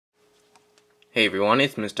Hey everyone,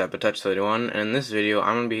 it's Mr. Touch31, and in this video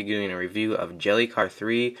I'm going to be doing a review of Jellycar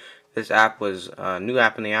 3. This app was a new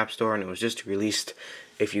app in the App Store and it was just released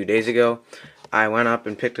a few days ago. I went up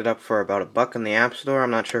and picked it up for about $1 in the App Store. I'm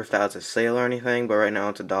not sure if that was a sale or anything, but right now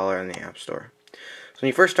it's $1 in the App Store. So when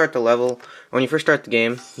you first start the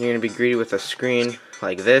game, you're going to be greeted with a screen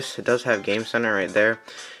like this. It does have Game Center right there,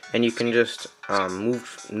 and you can just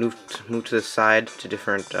move to the side to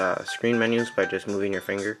different screen menus by just moving your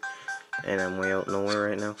finger. And I'm way out nowhere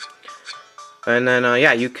right now. And then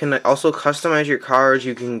yeah, you can also customize your cars.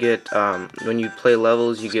 You can get when you play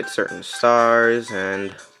levels, you get certain stars.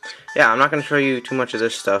 And yeah, I'm not going to show you too much of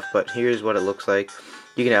this stuff, but here's what it looks like.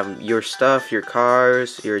 You can have your stuff, your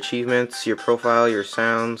cars, your achievements, your profile, your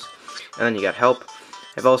sounds, and then you got help.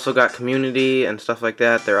 I've also got community and stuff like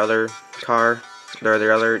that. There are other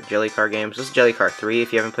Jellycar games. This is Jellycar 3.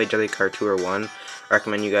 If you haven't played Jellycar 2 or 1, I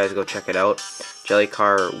recommend you guys go check it out.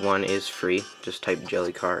 Jellycar 1 is free. Just type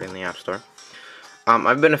Jellycar in the App Store.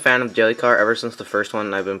 I've been a fan of Jellycar ever since the first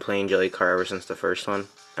one. I've been playing Jellycar ever since the first one.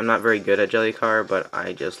 I'm not very good at Jellycar, but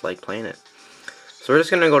I just like playing it. So we're just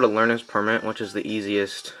going to go to Learner's Permit, which is the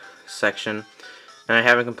easiest section. And I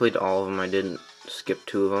haven't completed all of them. I didn't skip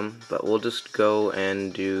 2 of them. But we'll just go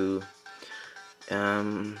and do...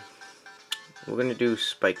 we're going to do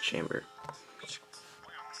Spike Chamber.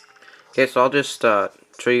 Okay, so I'll just show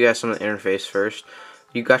you guys some of the interface first.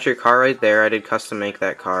 You got your car right there. I did custom make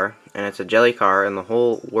that car, and it's a jelly car, and the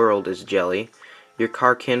whole world is jelly. Your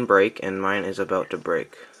car can break, and mine is about to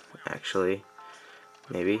break. Actually,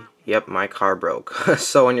 maybe. Yep, my car broke.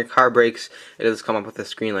 So when your car breaks, it does come up with a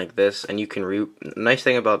screen like this, and you can nice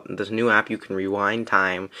thing about this new app, you can rewind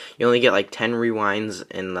time. You only get like 10 rewinds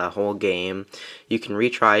in the whole game. You can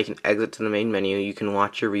retry, you can exit to the main menu, you can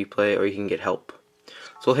watch your replay, or you can get help.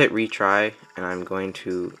 So we'll hit retry, and I'm going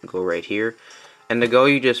to go right here. And to go,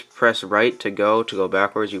 you just press right to go. To go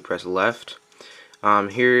backwards, you press left.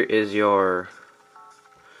 Here is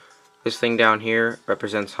this thing down here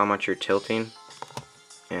represents how much you're tilting.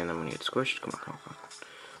 And I'm going to get squished. Come on.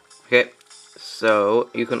 Okay,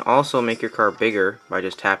 so you can also make your car bigger by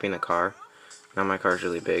just tapping the car. Now my car's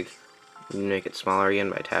really big. You can make it smaller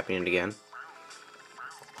again by tapping it again.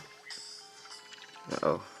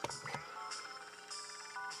 Uh-oh.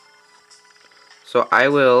 So I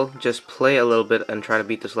will just play a little bit and try to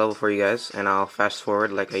beat this level for you guys, and I'll fast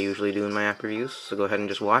forward like I usually do in my app reviews, so go ahead and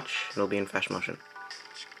just watch. It'll be in fast motion.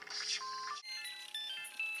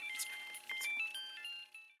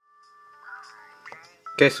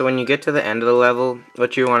 Okay, so when you get to the end of the level,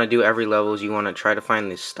 what you want to do every level is you want to try to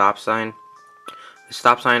find the stop sign. The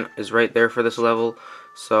stop sign is right there for this level,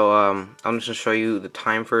 so I'm just going to show you the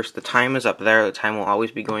time first. The time is up there. The time will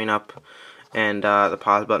always be going up. And the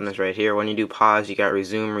pause button is right here. When you do pause, you got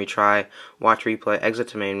resume, retry, watch replay, exit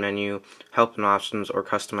to main menu, help and options, or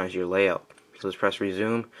customize your layout. So let's press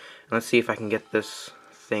resume. And let's see if I can get this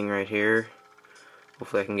thing right here.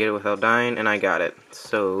 Hopefully I can get it without dying, and I got it.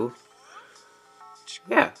 So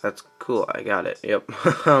yeah, that's cool. I got it. Yep.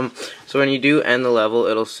 So when you do end the level,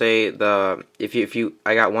 it'll say I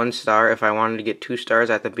got 1 star. If I wanted to get 2 stars,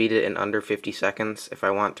 I have to beat it in under 50 seconds. If I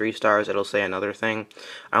want 3 stars, it'll say another thing.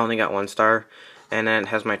 I only got 1 star, and then it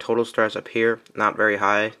has my total stars up here. Not very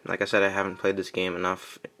high. Like I said, I haven't played this game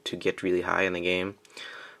enough to get really high in the game.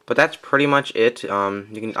 But that's pretty much it.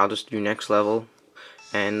 I'll just do next level,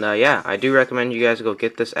 and yeah, I do recommend you guys go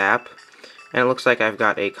get this app. And it looks like I've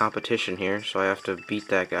got a competition here, so I have to beat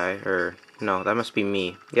that guy, or no, that must be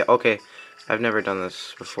me. Yeah, okay, I've never done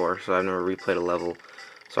this before, so I've never replayed a level.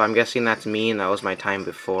 So I'm guessing that's me, and that was my time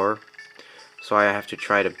before. So I have to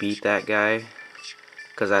try to beat that guy,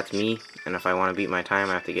 because that's me, and if I want to beat my time,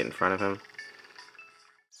 I have to get in front of him.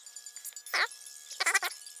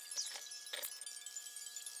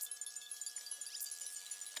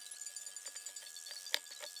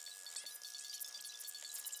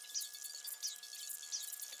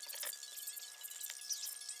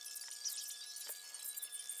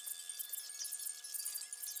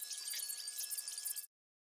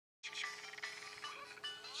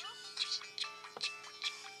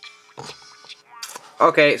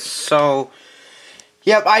 Okay, so,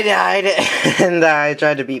 yep, I died, and I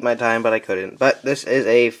tried to beat my time, but I couldn't. But this is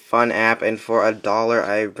a fun app, and for $1,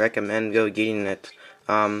 I recommend getting it.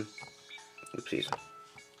 Oopsies.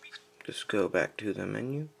 Just go back to the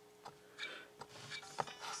menu.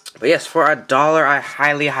 But yes, for $1, I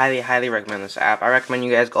highly recommend this app. I recommend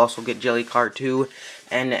you guys also get Jellycar 2,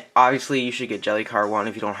 and obviously you should get Jellycar 1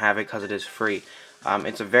 if you don't have it, because it is free.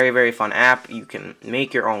 It's a very fun app. You can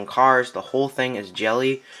make your own cars. The whole thing is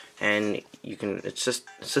jelly, and it's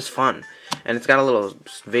just fun. and it's got a little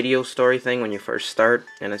video story thing when you first start,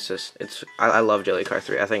 and I love Jelly Car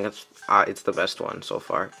 3. I think it's the best one so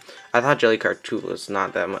far. I thought Jelly Car 2 was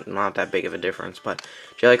not that big of a difference, but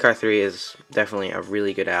Jelly Car 3 is definitely a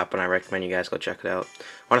really good app, and I recommend you guys go check it out.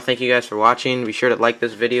 I want to thank you guys for watching. Be sure to like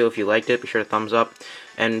this video if you liked it. Be sure to thumbs up,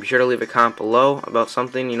 and be sure to leave a comment below about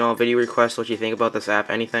something, you know, a video request, what you think about this app,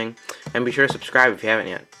 anything, and be sure to subscribe if you haven't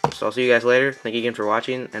yet. So I'll see you guys later. Thank you again for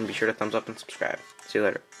watching, and be sure to thumbs up and subscribe. See you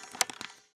later.